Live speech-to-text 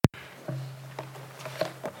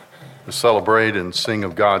To celebrate and sing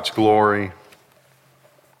of God's glory,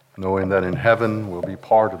 knowing that in heaven we'll be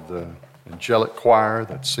part of the angelic choir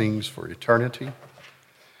that sings for eternity.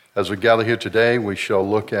 As we gather here today, we shall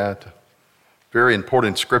look at very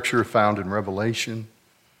important scripture found in Revelation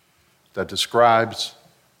that describes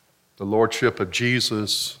the lordship of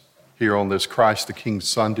Jesus here on this Christ the King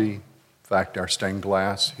Sunday. In fact, our stained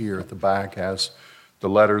glass here at the back has the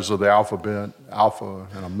letters of the alphabet, Alpha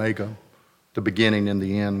and Omega, the beginning and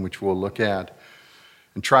the end, which we'll look at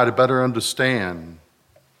and try to better understand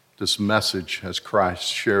this message as Christ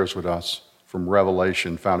shares with us from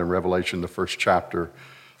Revelation, found in Revelation, the first chapter,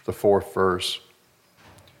 the 4th verse.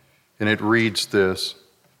 And it reads this: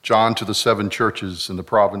 John, to the 7 churches in the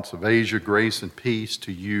province of Asia, grace and peace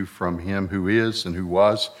to you from him who is and who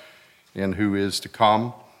was and who is to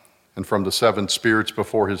come, and from the 7 spirits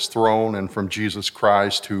before his throne, and from Jesus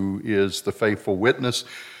Christ, who is the faithful witness,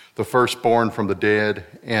 the firstborn from the dead,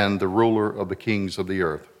 and the ruler of the kings of the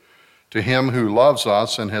earth. To him who loves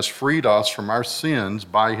us and has freed us from our sins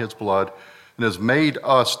by his blood, and has made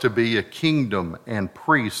us to be a kingdom and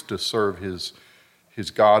priests to serve his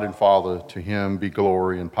God and Father, to him be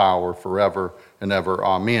glory and power forever and ever.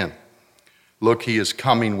 Amen. Look, he is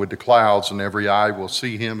coming with the clouds, and every eye will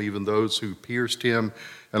see him, even those who pierced him,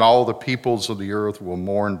 and all the peoples of the earth will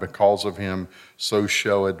mourn because of him. So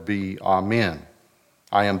shall it be. Amen.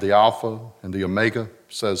 I am the Alpha and the Omega,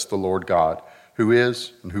 says the Lord God, who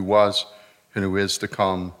is and who was and who is to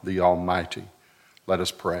come, the Almighty. Let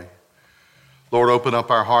us pray. Lord, open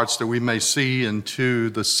up our hearts that we may see into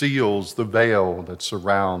the seals, the veil that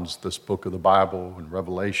surrounds this book of the Bible and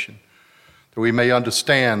Revelation, that we may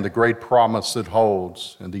understand the great promise it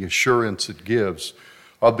holds and the assurance it gives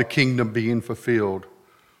of the kingdom being fulfilled.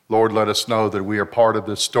 Lord, let us know that we are part of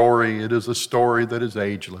this story. It is a story that is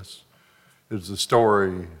ageless. It is a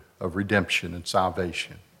story of redemption and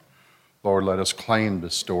salvation. Lord, let us claim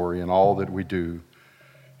this story in all that we do.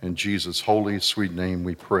 In Jesus' holy, sweet name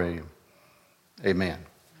we pray. Amen.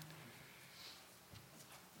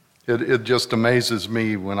 It just amazes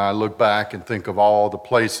me when I look back and think of all the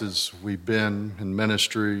places we've been in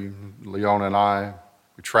ministry. Leon and I,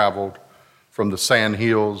 we traveled from the sand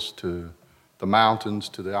hills to the mountains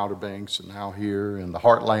to the Outer Banks, and now here in the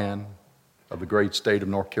heartland of the great state of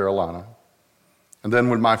North Carolina. And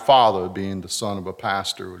then with my father, being the son of a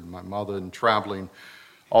pastor, with my mother, and traveling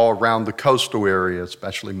all around the coastal area,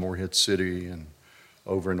 especially Morehead City and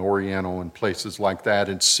over in Oriental and places like that,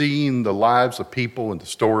 and seeing the lives of people and the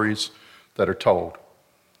stories that are told.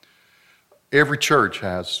 Every church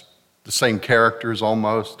has the same characters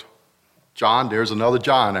almost. John, there's another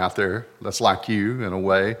John out there that's like you in a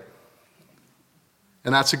way.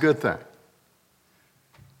 And that's a good thing.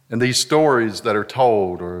 And these stories that are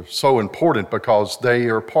told are so important because they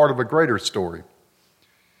are part of a greater story.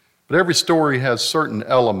 But every story has certain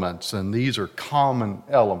elements, and these are common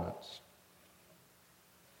elements.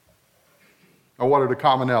 Now, what are the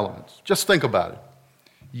common elements? Just think about it.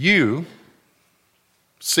 You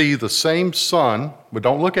see the same sun, but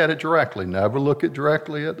don't look at it directly. Never look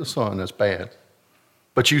directly at the sun. That's bad.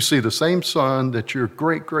 But you see the same sun that your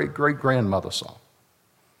great-great-great-grandmother saw.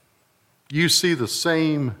 You see the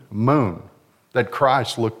same moon that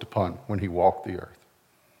Christ looked upon when he walked the earth.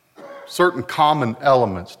 Certain common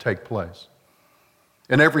elements take place.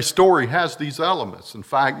 And every story has these elements. In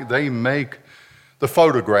fact, they make the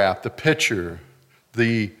photograph, the picture,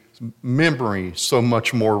 the memory so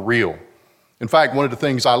much more real. In fact, one of the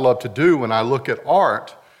things I love to do when I look at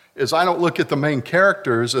art is I don't look at the main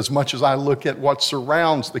characters as much as I look at what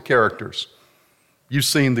surrounds the characters. You've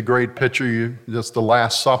seen the great picture, just the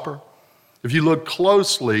Last Supper. If you look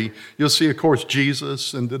closely, you'll see, of course,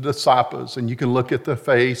 Jesus and the disciples, and you can look at the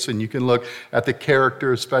face, and you can look at the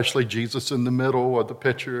character, especially Jesus in the middle of the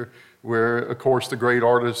picture, where, of course, the great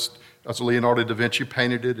artist, as Leonardo da Vinci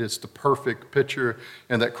painted it, it's the perfect picture,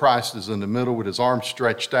 and that Christ is in the middle with his arms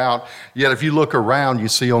stretched out. Yet if you look around, you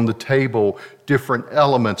see on the table different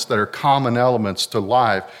elements that are common elements to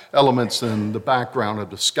life, elements in the background of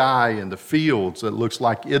the sky and the fields that looks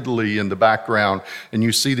like Italy in the background, and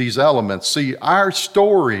you see these elements. See, our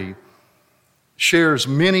story shares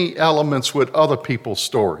many elements with other people's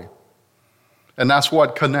story. And that's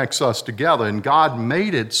what connects us together. And God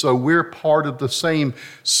made it so we're part of the same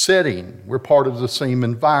setting. We're part of the same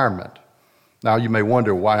environment. Now you may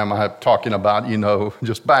wonder, why am I talking about,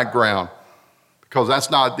 just background? Because that's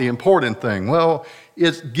not the important thing. Well,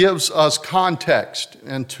 it gives us context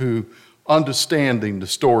into understanding the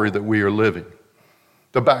story that we are living,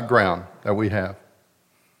 the background that we have.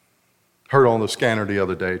 Heard on the scanner the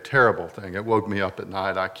other day, terrible thing. It woke me up at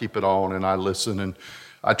night. I keep it on and I listen, and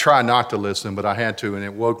I tried not to listen, but I had to, and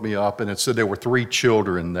it woke me up, and it said there were 3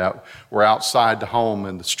 children that were outside the home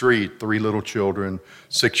in the street, 3 little children,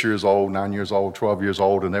 6 years old, 9 years old, 12 years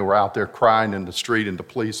old, and they were out there crying in the street, and the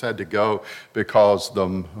police had to go because the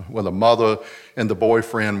mother and the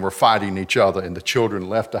boyfriend were fighting each other, and the children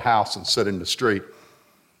left the house and sat in the street.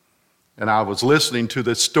 And I was listening to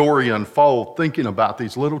this story unfold, thinking about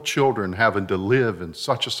these little children having to live in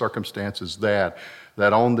such a circumstance as that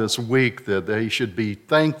on this week that they should be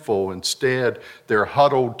thankful. Instead, they're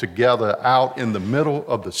huddled together out in the middle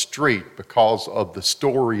of the street because of the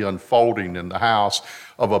story unfolding in the house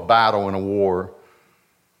of a battle and a war.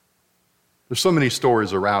 There's so many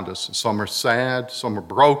stories around us. Some are sad, some are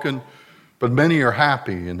broken, but many are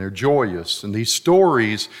happy and they're joyous. And these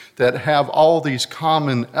stories that have all these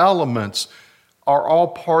common elements are all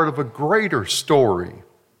part of a greater story.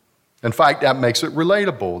 In fact, that makes it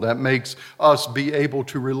relatable. That makes us be able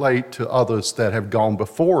to relate to others that have gone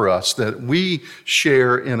before us, that we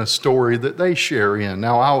share in a story that they share in.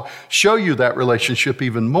 Now, I'll show you that relationship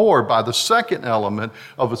even more by the second element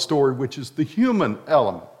of a story, which is the human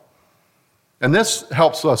element. And this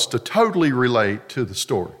helps us to totally relate to the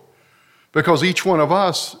story. Because each one of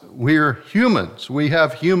us, we're humans. We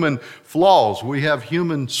have human flaws. We have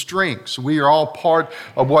human strengths. We are all part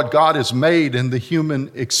of what God has made in the human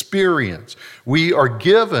experience. We are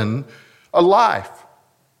given a life,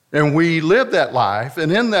 and we live that life.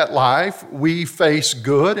 And in that life, we face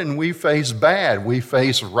good and we face bad. We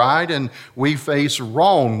face right and we face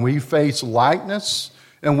wrong. We face lightness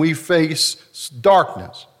and we face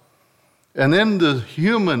darkness. And in the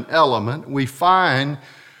human element, we find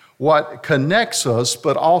what connects us,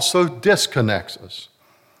 but also disconnects us.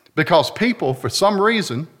 Because people, for some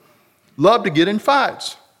reason, love to get in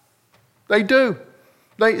fights. They do.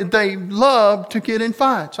 They love to get in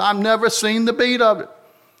fights. I've never seen the beat of it.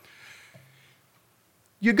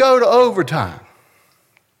 You go to overtime.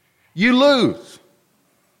 You lose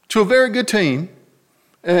to a very good team,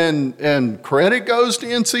 and credit goes to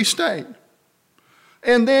NC State.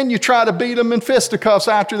 And then you try to beat them in fisticuffs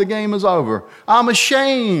after the game is over. I'm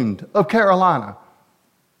ashamed of Carolina.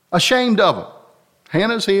 Ashamed of them.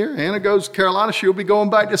 Hannah's here. Hannah goes to Carolina. She'll be going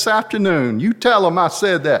back this afternoon. You tell them I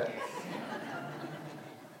said that.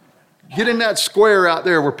 Get in that square out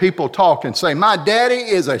there where people talk and say, my daddy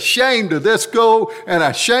is ashamed of this school and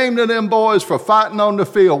ashamed of them boys for fighting on the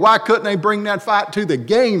field. Why couldn't they bring that fight to the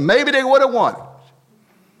game? Maybe they would have won.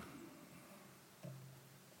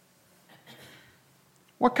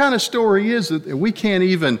 What kind of story is it that we can't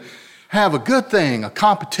even have a good thing, a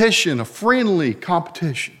competition, a friendly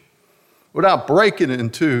competition, without breaking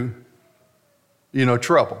into,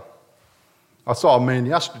 trouble? I saw a man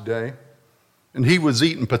yesterday, and he was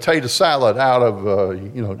eating potato salad out of,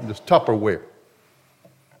 this Tupperware.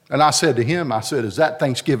 And I said to him, is that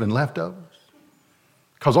Thanksgiving leftovers?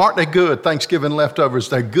 Because aren't they good, Thanksgiving leftovers?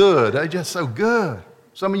 They're good. They're just so good.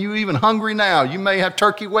 Some of you even hungry now. You may have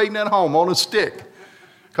turkey waiting at home on a stick,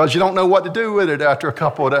 because you don't know what to do with it after a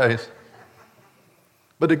couple of days.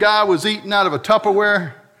 But the guy was eating out of a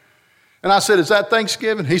Tupperware, and I said, is that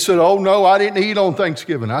Thanksgiving? He said, oh, no, I didn't eat on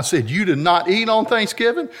Thanksgiving. I said, you did not eat on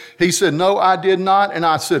Thanksgiving? He said, no, I did not. And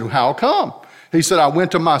I said, how come? He said, I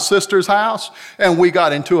went to my sister's house, and we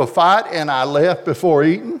got into a fight, and I left before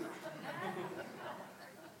eating.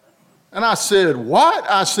 And I said, what?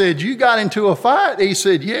 I said, you got into a fight? He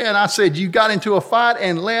said, yeah. And I said, you got into a fight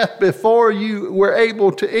and left before you were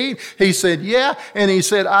able to eat? He said, yeah. And he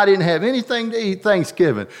said, I didn't have anything to eat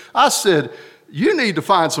Thanksgiving. I said, you need to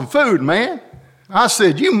find some food, man. I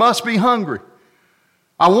said, you must be hungry.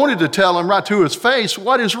 I wanted to tell him right to his face,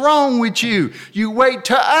 what is wrong with you? You wait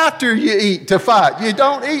till after you eat to fight. You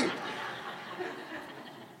don't eat.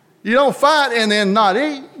 You don't fight and then not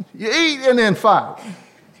eat. You eat and then fight.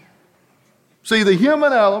 See, the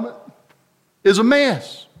human element is a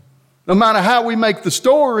mess. No matter how we make the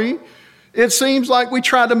story, it seems like we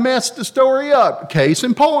try to mess the story up. Case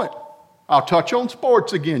in point, I'll touch on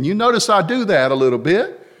sports again. You notice I do that a little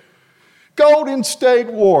bit. Golden State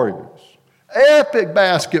Warriors, epic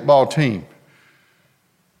basketball team,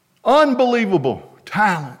 unbelievable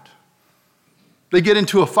talent. They get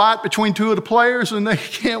into a fight between two of the players and they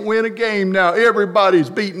can't win a game now. Everybody's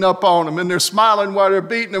beating up on them and they're smiling while they're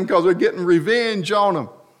beating them because they're getting revenge on them.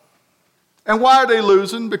 And why are they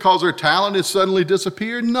losing? Because their talent has suddenly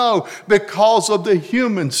disappeared? No, because of the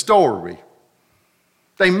human story.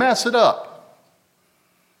 They mess it up.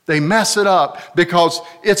 They mess it up because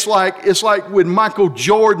it's like when Michael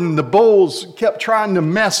Jordan, the Bulls kept trying to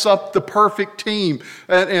mess up the perfect team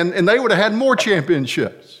and they would have had more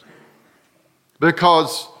championships.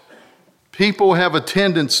 Because People have a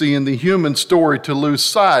tendency in the human story to lose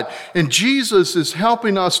sight. And Jesus is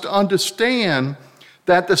helping us to understand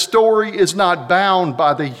that the story is not bound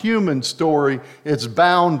by the human story, it's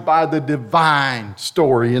bound by the divine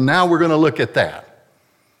story. And now we're going to look at that.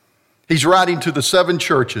 He's writing to the 7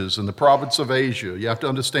 churches in the province of Asia. You have to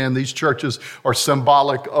understand these churches are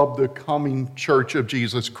symbolic of the coming church of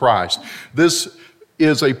Jesus Christ. This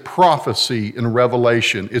is a prophecy in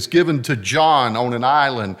Revelation. It's given to John on an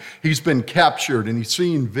island. He's been captured and he's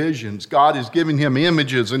seeing visions. God is giving him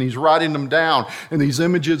images and he's writing them down. And these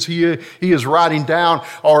images he is writing down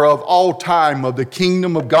are of all time, of the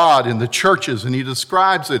kingdom of God in the churches. And he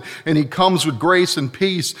describes it. And he comes with grace and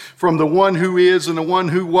peace from the one who is and the one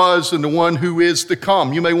who was and the one who is to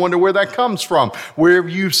come. You may wonder where that comes from. Where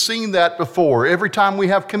you've seen that before. Every time we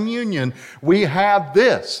have communion, we have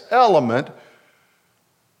this element.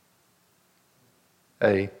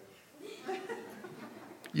 Hey,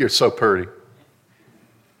 you're so pretty.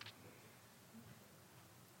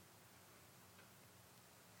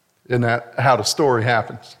 Isn't that how the story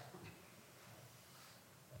happens?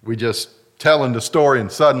 We just telling the story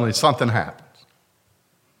and suddenly something happens.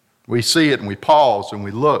 We see it and we pause and we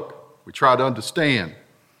look. We try to understand.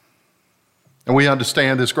 And we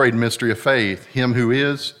understand this great mystery of faith, him who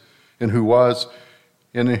is and who was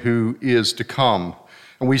and who is to come.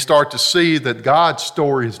 And we start to see that God's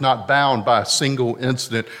story is not bound by a single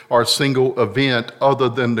incident or a single event other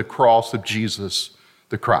than the cross of Jesus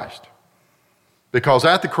the Christ. Because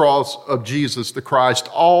at the cross of Jesus the Christ,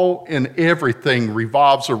 all and everything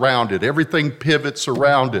revolves around it. Everything pivots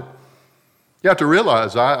around it. You have to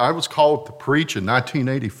realize I was called to preach in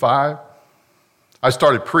 1985. I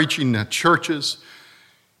started preaching at churches.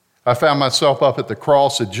 I found myself up at the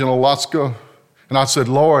cross at Junaluska. And I said,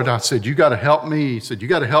 Lord, you got to help me. He said, you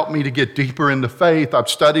got to help me to get deeper into faith. I've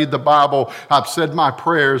studied the Bible. I've said my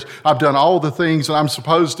prayers. I've done all the things that I'm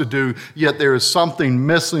supposed to do, yet there is something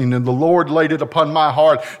missing. And the Lord laid it upon my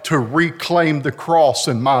heart to reclaim the cross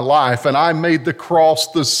in my life. And I made the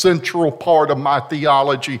cross the central part of my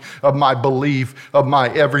theology, of my belief, of my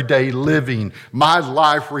everyday living. My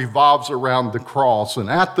life revolves around the cross. And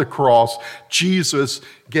at the cross, Jesus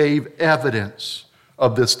gave evidence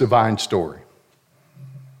of this divine story.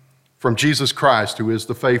 From Jesus Christ, who is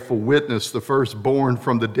the faithful witness, the firstborn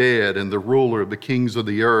from the dead and the ruler of the kings of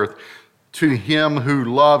the earth, to him who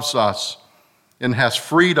loves us and has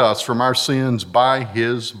freed us from our sins by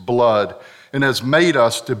his blood and has made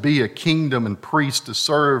us to be a kingdom and priests to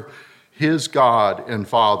serve his God and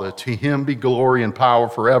Father. To him be glory and power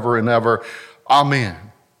forever and ever. Amen.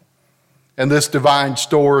 And this divine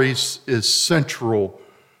story is central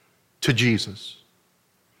to Jesus.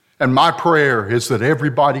 And my prayer is that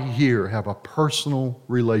everybody here have a personal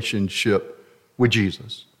relationship with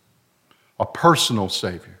Jesus, a personal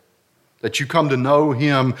Savior, that you come to know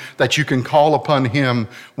him, that you can call upon him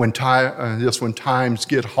when times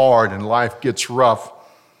get hard and life gets rough.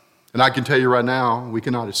 And I can tell you right now, we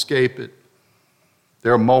cannot escape it.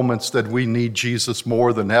 There are moments that we need Jesus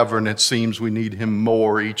more than ever, and it seems we need him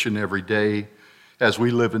more each and every day as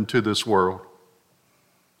we live into this world.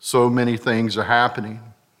 So many things are happening.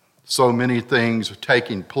 So many things are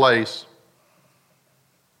taking place.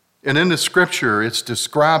 And in the scripture, it's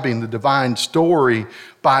describing the divine story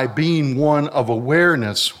by being one of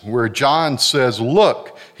awareness, where John says,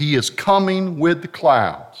 look, he is coming with the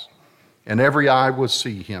clouds, and every eye will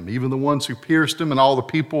see him. Even the ones who pierced him, and all the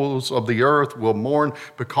peoples of the earth will mourn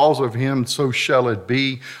because of him, so shall it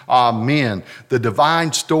be. Amen. The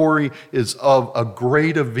divine story is of a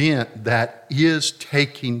great event that is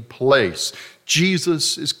taking place.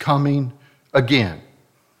 Jesus is coming again.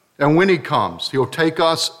 And when he comes, he'll take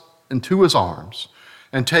us into his arms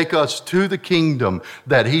and take us to the kingdom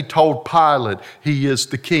that he told Pilate he is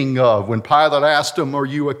the king of. When Pilate asked him, are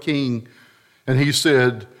you a king? And he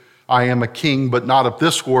said, I am a king, but not of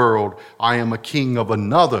this world. I am a king of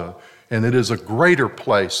another, and it is a greater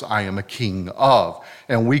place I am a king of.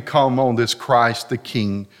 And we come on this Christ the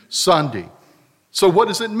King Sunday. So what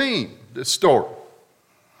does it mean, this story?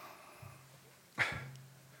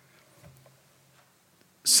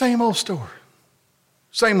 Same old story,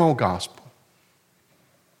 same old gospel.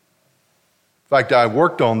 In fact, I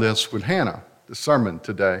worked on this with Hannah, the sermon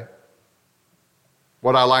today.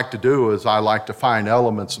 What I like to do is I like to find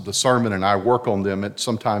elements of the sermon and I work on them.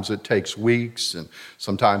 Sometimes it takes weeks and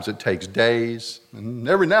sometimes it takes days. And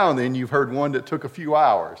every now and then you've heard one that took a few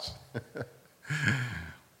hours.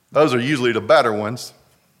 Those are usually the better ones.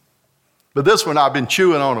 But this one I've been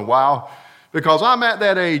chewing on a while, because I'm at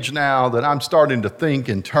that age now that I'm starting to think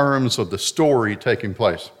in terms of the story taking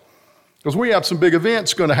place. Because we have some big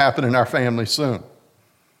events going to happen in our family soon.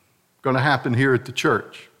 going to happen here at the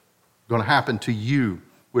church, going to happen to you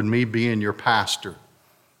with me being your pastor.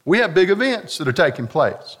 We have big events that are taking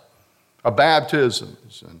place,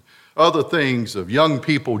 baptisms and other things of young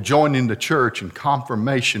people joining the church and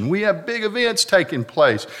confirmation. We have big events taking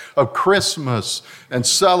place of Christmas and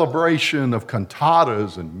celebration of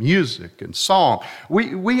cantatas and music and song.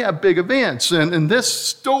 We have big events, and this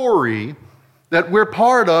story that we're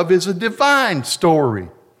part of is a divine story.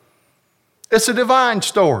 It's a divine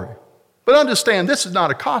story. But understand, this is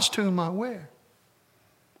not a costume I wear.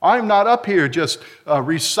 I'm not up here just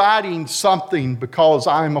reciting something because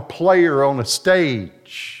I'm a player on a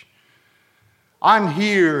stage. I'm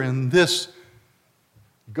here in this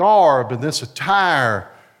garb and this attire,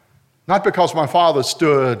 not because my father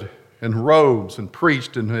stood in robes and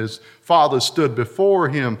preached and his father stood before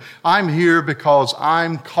him. I'm here because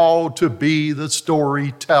I'm called to be the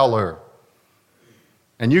storyteller.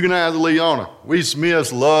 And you can ask Leona. We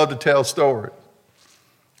Smiths love to tell stories.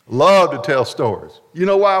 Love to tell stories. You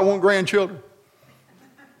know why I want grandchildren?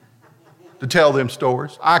 To tell them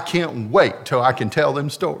stories. I can't wait till I can tell them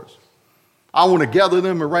stories. I want to gather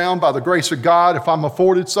them around by the grace of God if I'm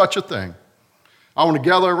afforded such a thing. I want to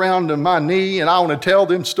gather around to my knee and I want to tell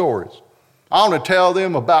them stories. I want to tell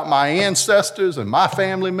them about my ancestors and my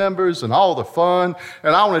family members and all the fun.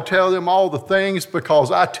 And I want to tell them all the things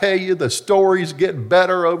because I tell you the stories get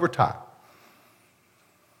better over time.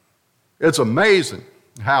 It's amazing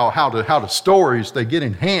how the stories, they get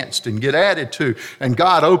enhanced and get added to, and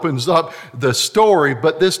God opens up the story,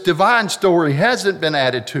 but this divine story hasn't been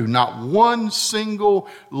added to, not one single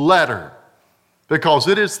letter, because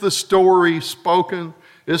it is the story spoken,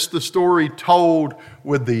 it's the story told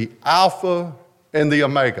with the Alpha and the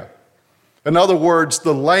Omega. In other words,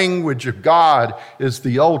 the language of God is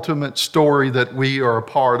the ultimate story that we are a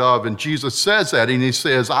part of, and Jesus says that, and he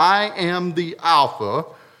says, I am the Alpha,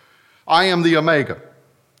 I am the Omega.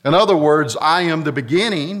 In other words, I am the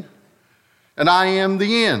beginning and I am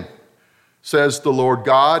the end, says the Lord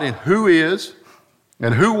God, and who is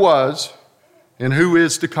and who was and who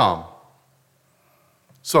is to come.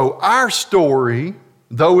 So our story,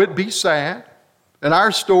 though it be sad, and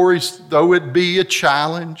our stories, though it be a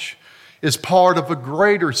challenge, is part of a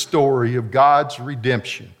greater story of God's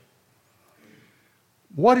redemption.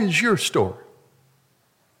 What is your story?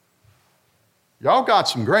 Y'all got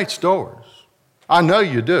some great stories. I know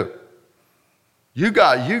you do. You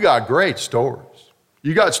got great stories.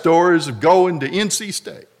 You got stories of going to NC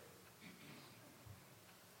State.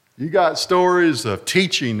 You got stories of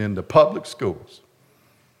teaching in the public schools.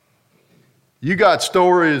 You got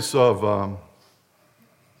stories of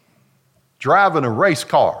driving a race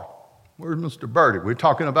car. Where's Mr. Birdie? We're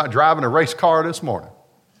talking about driving a race car this morning.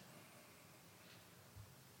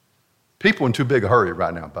 People in too big a hurry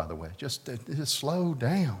right now, by the way. Just slow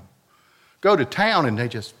down. Go to town and they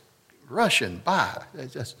just rushing by. They're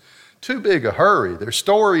just too big a hurry. Their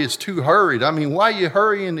story is too hurried. I mean, why are you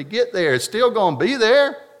hurrying to get there? It's still going to be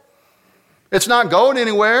there. It's not going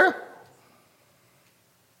anywhere.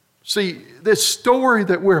 See, this story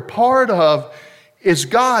that we're part of is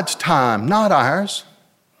God's time, not ours.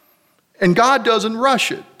 And God doesn't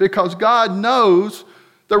rush it because God knows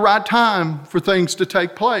the right time for things to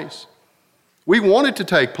take place. We want it to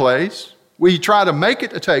take place. We try to make it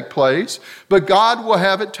to take place, but God will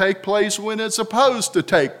have it take place when it's supposed to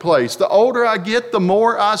take place. The older I get, the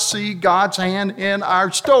more I see God's hand in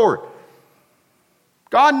our story.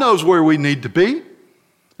 God knows where we need to be,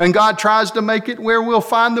 and God tries to make it where we'll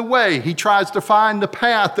find the way. He tries to find the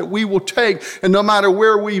path that we will take, and no matter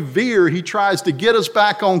where we veer, He tries to get us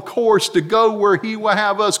back on course to go where He will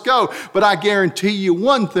have us go. But I guarantee you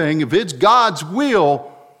one thing, if it's God's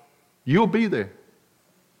will, you'll be there.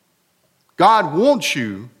 God wants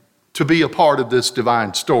you to be a part of this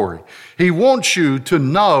divine story. He wants you to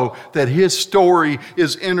know that His story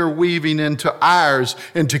is interweaving into ours,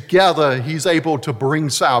 and together He's able to bring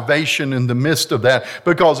salvation in the midst of that,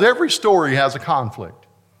 because every story has a conflict,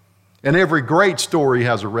 and every great story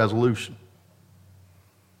has a resolution.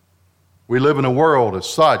 We live in a world as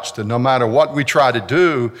such that no matter what we try to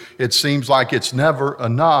do, it seems like it's never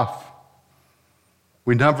enough.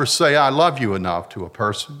 We never say, I love you enough to a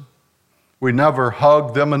person. We never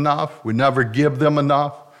hug them enough. We never give them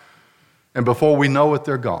enough. And before we know it,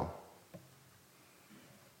 they're gone.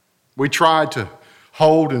 We try to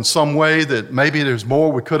hold in some way that maybe there's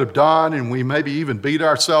more we could have done, and we maybe even beat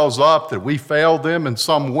ourselves up that we failed them in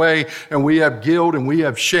some way, and we have guilt and we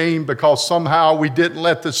have shame because somehow we didn't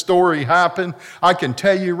let the story happen. I can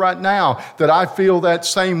tell you right now that I feel that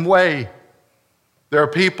same way. There are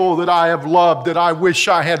people that I have loved that I wish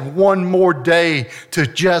I had one more day to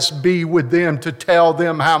just be with them, to tell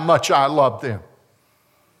them how much I love them.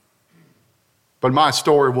 But my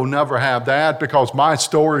story will never have that, because my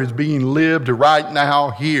story is being lived right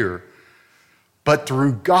now here. But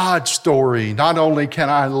through God's story, not only can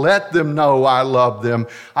I let them know I love them,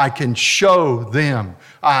 I can show them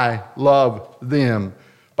I love them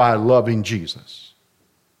by loving Jesus.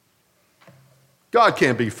 God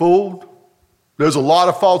can't be fooled. There's a lot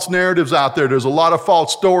of false narratives out there. There's a lot of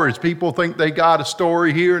false stories. People think they got a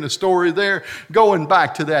story here and a story there. Going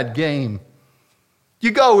back to that game, you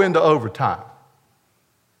go into overtime.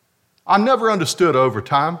 I never understood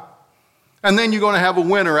overtime. And then you're going to have a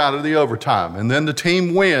winner out of the overtime. And then the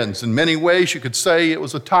team wins. In many ways, you could say it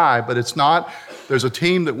was a tie, but it's not. There's a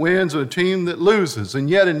team that wins and a team that loses. And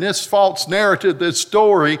yet in this false narrative, this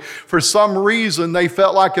story, for some reason, they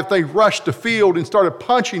felt like if they rushed the field and started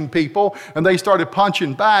punching people and they started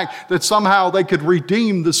punching back, that somehow they could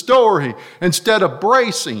redeem the story instead of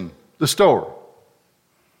bracing the story.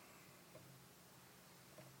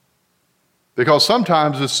 Because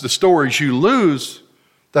sometimes it's the stories you lose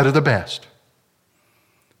that are the best.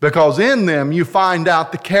 Because in them you find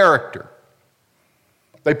out the character.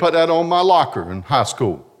 They put that on my locker in high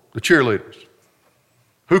school, the cheerleaders.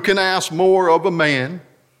 Who can ask more of a man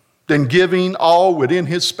than giving all within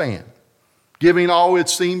his span? Giving all, it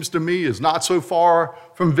seems to me, is not so far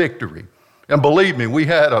from victory. And believe me, we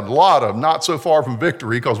had a lot of not so far from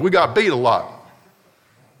victory because we got beat a lot.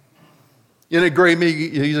 And it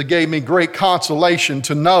gave me great consolation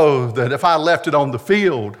to know that if I left it on the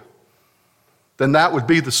field, then that would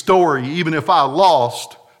be the story. Even if I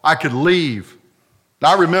lost, I could leave.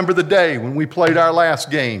 I remember the day when we played our last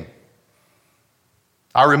game.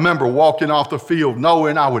 I remember walking off the field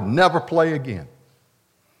knowing I would never play again.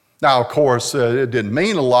 Now, of course, it didn't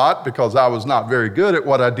mean a lot because I was not very good at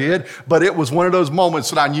what I did, but it was one of those moments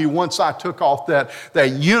that I knew once I took off that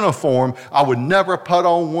uniform, I would never put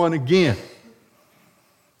on one again.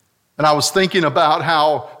 And I was thinking about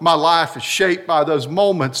how my life is shaped by those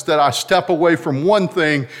moments that I step away from one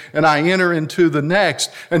thing and I enter into the next.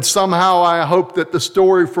 And somehow I hope that the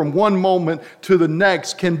story from one moment to the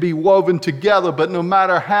next can be woven together. But no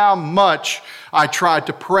matter how much I try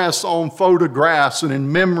to press on photographs and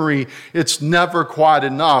in memory, it's never quite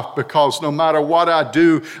enough, because no matter what I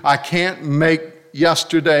do, I can't make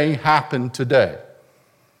yesterday happen today.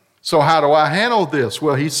 So how do I handle this?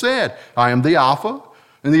 Well, he said, I am the Alpha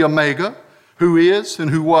and the Omega, who is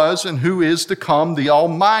and who was and who is to come, the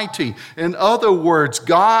Almighty. In other words,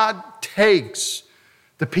 God takes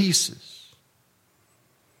the pieces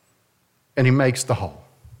and he makes the whole.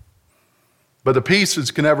 But the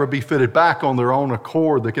pieces can never be fitted back on their own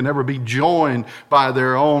accord. They can never be joined by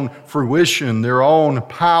their own fruition, their own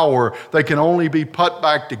power. They can only be put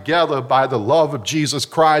back together by the love of Jesus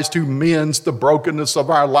Christ, who mends the brokenness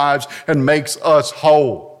of our lives and makes us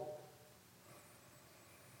whole.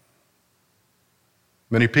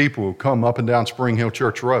 Many people who come up and down Spring Hill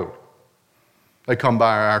Church Road, they come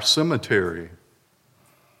by our cemetery,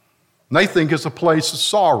 and they think it's a place of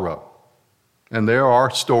sorrow, and there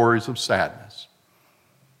are stories of sadness.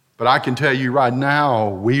 But I can tell you right now,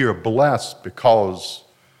 we are blessed because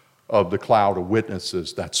of the cloud of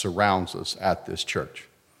witnesses that surrounds us at this church.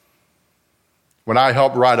 When I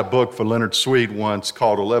helped write a book for Leonard Sweet once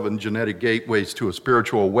called 11 Genetic Gateways to a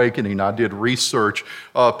Spiritual Awakening, I did research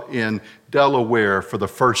up in Delaware for the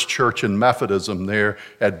first church in Methodism there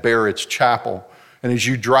at Barrett's Chapel. And as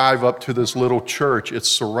you drive up to this little church, it's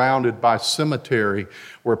surrounded by cemetery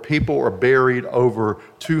where people are buried over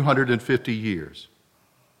 250 years.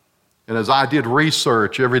 And as I did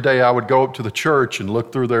research, every day I would go up to the church and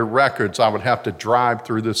look through their records. I would have to drive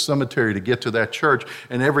through this cemetery to get to that church.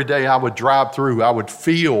 And every day I would drive through, I would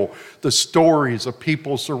feel the stories of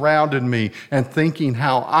people surrounding me and thinking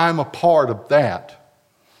how I'm a part of that.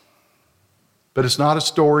 But it's not a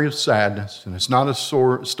story of sadness, and it's not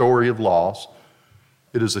a story of loss.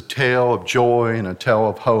 It is a tale of joy and a tale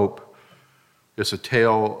of hope. It's a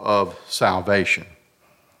tale of salvation.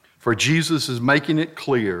 For Jesus is making it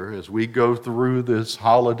clear as we go through this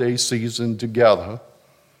holiday season together,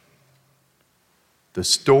 the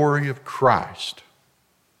story of Christ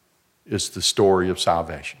is the story of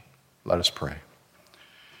salvation. Let us pray.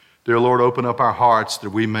 Dear Lord, open up our hearts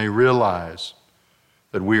that we may realize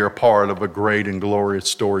that we are part of a great and glorious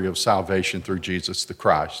story of salvation through Jesus the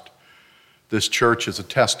Christ. This church is a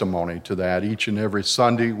testimony to that. Each and every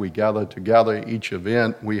Sunday we gather together, each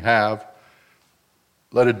event we have.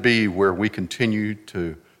 Let it be where we continue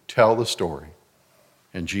to tell the story.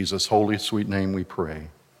 In Jesus' holy, sweet name we pray.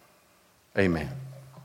 Amen.